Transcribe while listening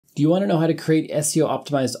Do you want to know how to create SEO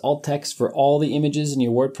optimized alt text for all the images in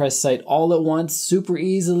your WordPress site all at once, super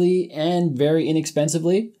easily and very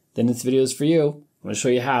inexpensively? Then this video is for you. I'm going to show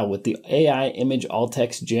you how with the AI image alt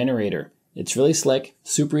text generator. It's really slick,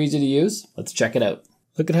 super easy to use. Let's check it out.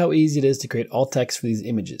 Look at how easy it is to create alt text for these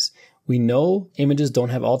images. We know images don't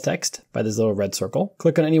have alt text by this little red circle.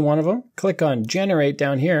 Click on any one of them, click on generate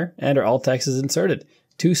down here, and our alt text is inserted.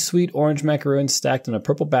 Two sweet orange macaroons stacked on a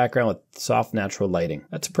purple background with soft natural lighting.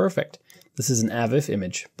 That's perfect. This is an AVIF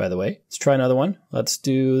image, by the way. Let's try another one. Let's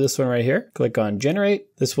do this one right here. Click on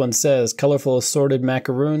generate. This one says colorful assorted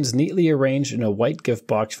macaroons neatly arranged in a white gift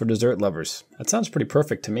box for dessert lovers. That sounds pretty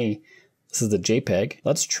perfect to me. This is the JPEG.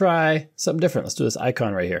 Let's try something different. Let's do this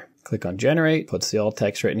icon right here. Click on generate, puts the alt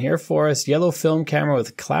text right in here for us. Yellow film camera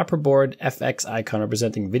with clapperboard FX icon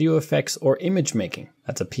representing video effects or image making.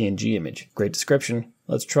 That's a PNG image. Great description.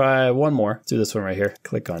 Let's try one more. Let's do this one right here.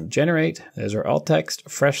 Click on generate. There's our alt text.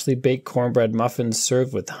 Freshly baked cornbread muffins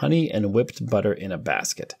served with honey and whipped butter in a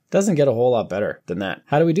basket. Doesn't get a whole lot better than that.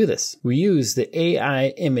 How do we do this? We use the AI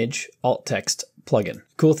image alt text plugin.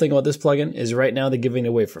 Cool thing about this plugin is right now they're giving it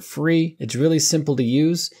away for free. It's really simple to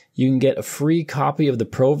use. You can get a free copy of the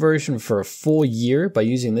Pro version for a full year by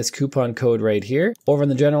using this coupon code right here. Over in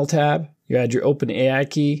the General tab, you add your OpenAI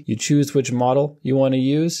key, you choose which model you want to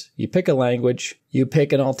use, you pick a language, you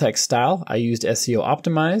pick an alt text style. I used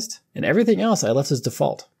SEO-Optimized, and everything else I left as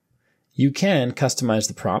default. You can customize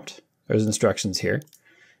the prompt. There's instructions here.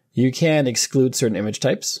 You can exclude certain image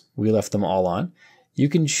types. We left them all on. You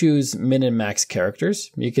can choose min and max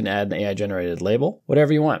characters. You can add an AI generated label,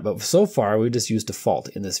 whatever you want. But so far, we've just used default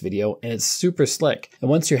in this video and it's super slick. And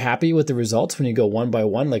once you're happy with the results, when you go one by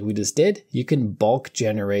one, like we just did, you can bulk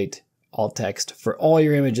generate alt text for all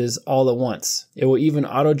your images all at once. It will even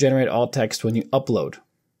auto generate alt text when you upload.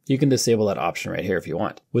 You can disable that option right here if you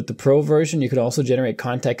want. With the Pro version, you can also generate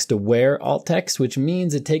context-aware alt text, which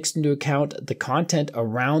means it takes into account the content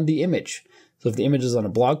around the image. So if the image is on a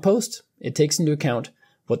blog post, it takes into account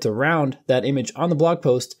what's around that image on the blog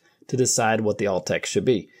post to decide what the alt text should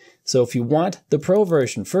be. So if you want the Pro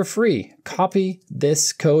version for free, copy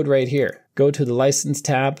this code right here. Go to the License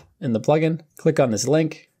tab in the plugin, click on this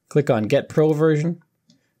link, click on Get Pro version,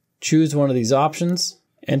 choose one of these options,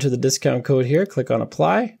 enter the discount code here, click on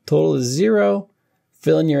Apply. Total is 0.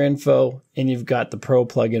 Fill in your info, and you've got the Pro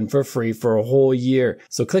plugin for free for a whole year.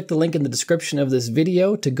 So click the link in the description of this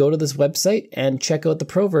video to go to this website and check out the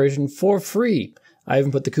Pro version for free. I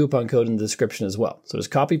even put the coupon code in the description as well. So just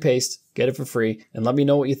copy paste, get it for free, and let me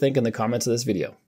know what you think in the comments of this video.